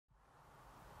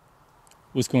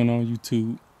What's going on,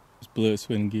 YouTube? It's Blood,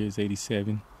 Sweat, and Gears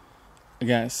 87. I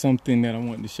got something that I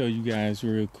wanted to show you guys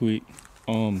real quick.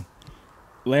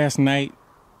 Last night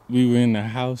we were in the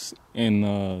house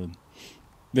and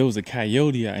there was a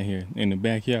coyote out here in the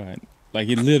backyard. Like,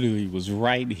 it literally was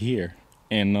right here.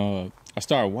 And I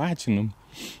started watching him,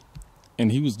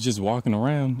 and he was just walking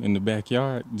around in the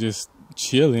backyard, just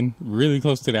chilling really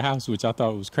close to the house, which I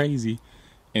thought was crazy.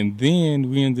 And then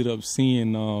we ended up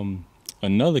seeing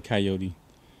another coyote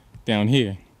down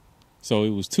here. So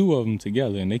it was two of them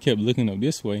together, and they kept looking up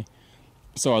this way.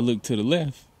 So I looked to the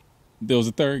left. There was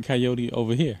a third coyote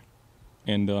over here,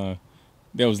 and that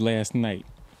was last night.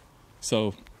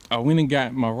 So I went and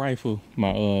got my rifle,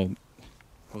 hold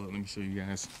on, let me show you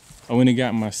guys. I went and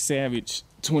got my Savage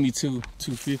 22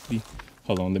 250.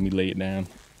 Hold on, let me lay it down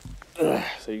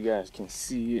so you guys can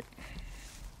see it.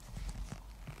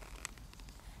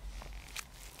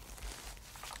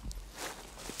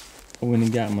 I went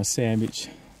and got my Savage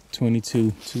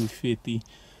 22 250,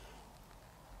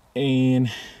 and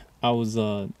I was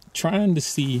trying to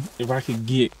see if I could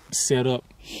get set up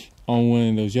on one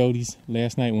of those coyotes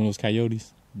last night, one of those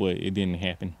coyotes, but it didn't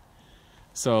happen.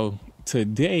 So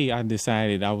today I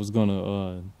decided I was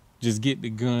gonna just get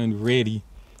the gun ready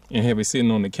and have it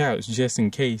sitting on the couch just in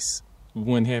case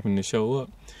one happened to show up.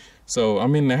 So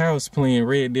I'm in the house playing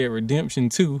Red Dead Redemption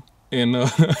 2, and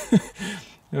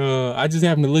I just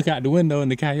happened to look out the window and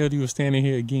the coyote was standing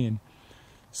here again.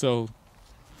 So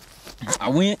I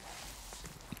went,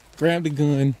 grabbed the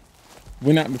gun,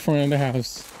 went out the front of the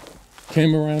house,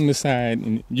 came around the side,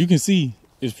 and you can see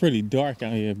it's pretty dark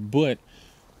out here, but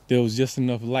there was just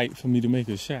enough light for me to make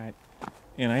a shot.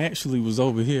 And I actually was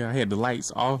over here. I had the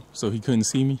lights off so he couldn't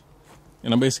see me.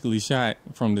 And I basically shot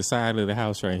from the side of the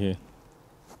house right here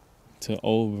to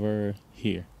over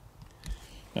here.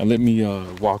 Now let me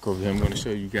walk over here. I'm going to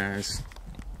show you guys.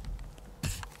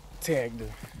 Tagged her.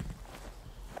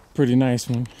 Pretty nice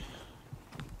one.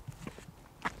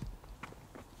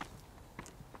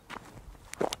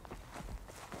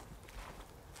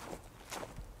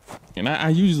 And I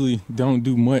usually don't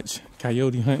do much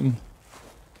coyote hunting,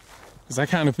 because I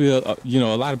kind of feel, you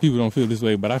know, a lot of people don't feel this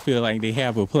way, but I feel like they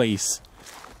have a place.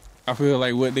 I feel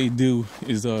like what they do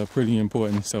is pretty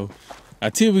important. So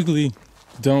I typically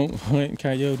don't hunt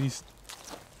coyotes,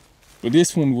 but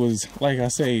this one was, like I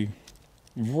say,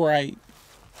 right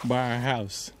by our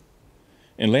house.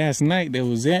 And last night there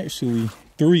was actually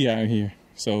 3 out here,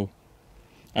 so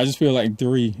I just feel like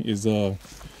 3 is a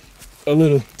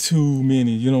little too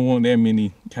many. You don't want that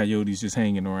many coyotes just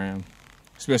hanging around,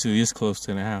 especially this close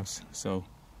to the house. So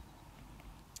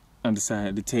I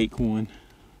decided to take one.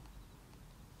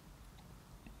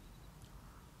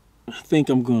 I think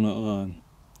I'm gonna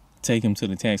take him to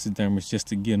the taxidermist just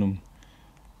to get him.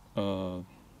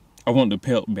 I want the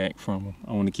pelt back from him.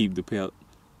 I want to keep the pelt,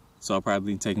 so I'll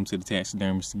probably take him to the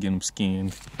taxidermist to get him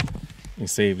skinned and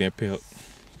save that pelt.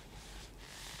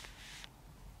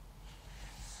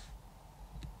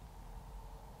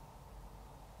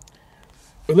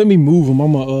 But let me move him.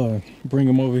 I'm gonna bring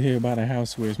him over here by the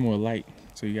house where it's more light,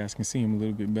 so you guys can see him a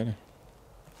little bit better.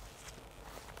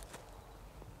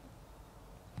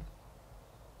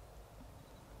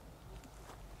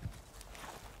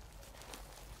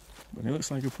 But it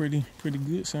looks like a pretty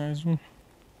good sized one.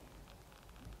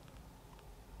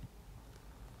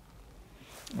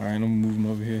 All right, I'm gonna move him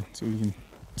over here so we can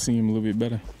see him a little bit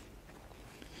better.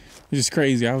 It's just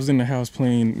crazy. I was in the house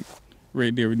playing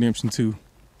Red Dead Redemption 2,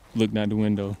 looked out the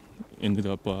window, ended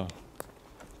up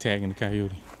tagging the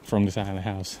coyote from the side of the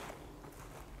house.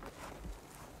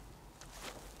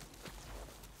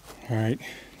 All right,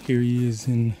 here he is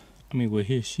in, well,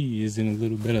 here she is in a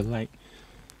little better light.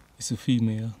 It's a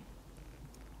female.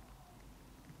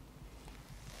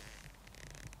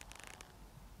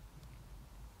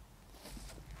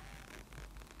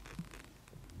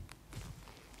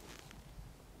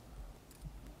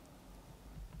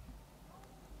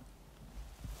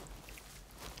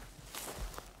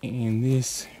 And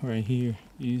this right here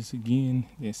is, again,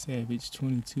 that Savage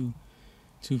 22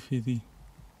 250.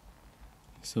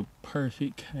 It's a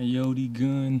perfect coyote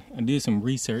gun. I did some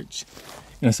research,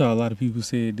 and I saw a lot of people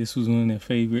said this was one of their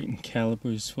favorite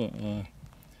calibers for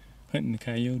hunting the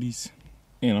coyotes.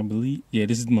 And I believe, yeah,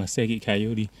 this is my second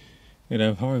coyote that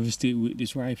I've harvested with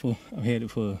this rifle. I've had it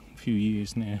for a few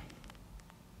years now.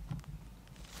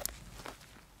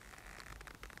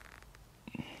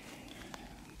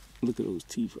 Look at those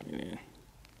teeth right there.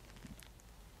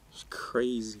 It's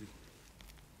crazy.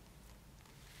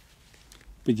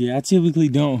 But yeah, I typically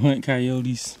don't hunt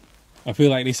coyotes. I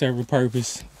feel like they serve a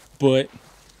purpose, but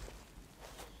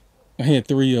I had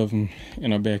 3 of them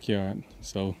in our backyard,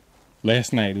 so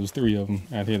last night. It was 3 of them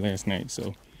out here last night,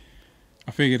 so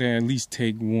I figured I'd at least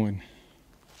take one.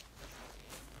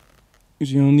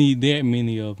 Because you don't need that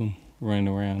many of them running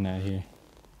around out here.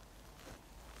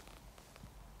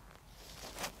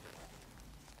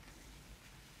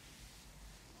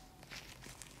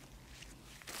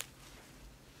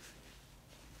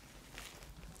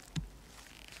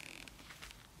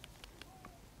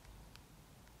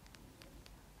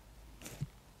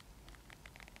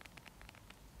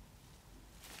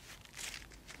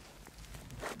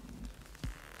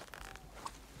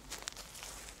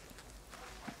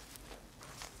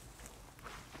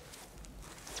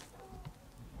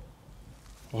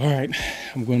 All right,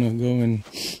 I'm gonna go and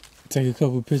take a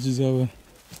couple pictures of her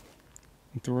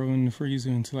and throw her in the freezer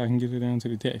until I can get her down to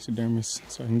the taxidermist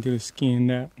so I can get her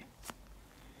skinned out,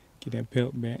 get that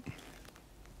pelt back.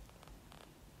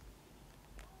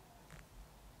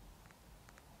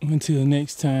 Until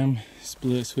next time, it's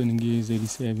Blood, Sweat, and Gears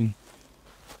 87,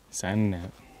 signing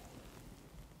out.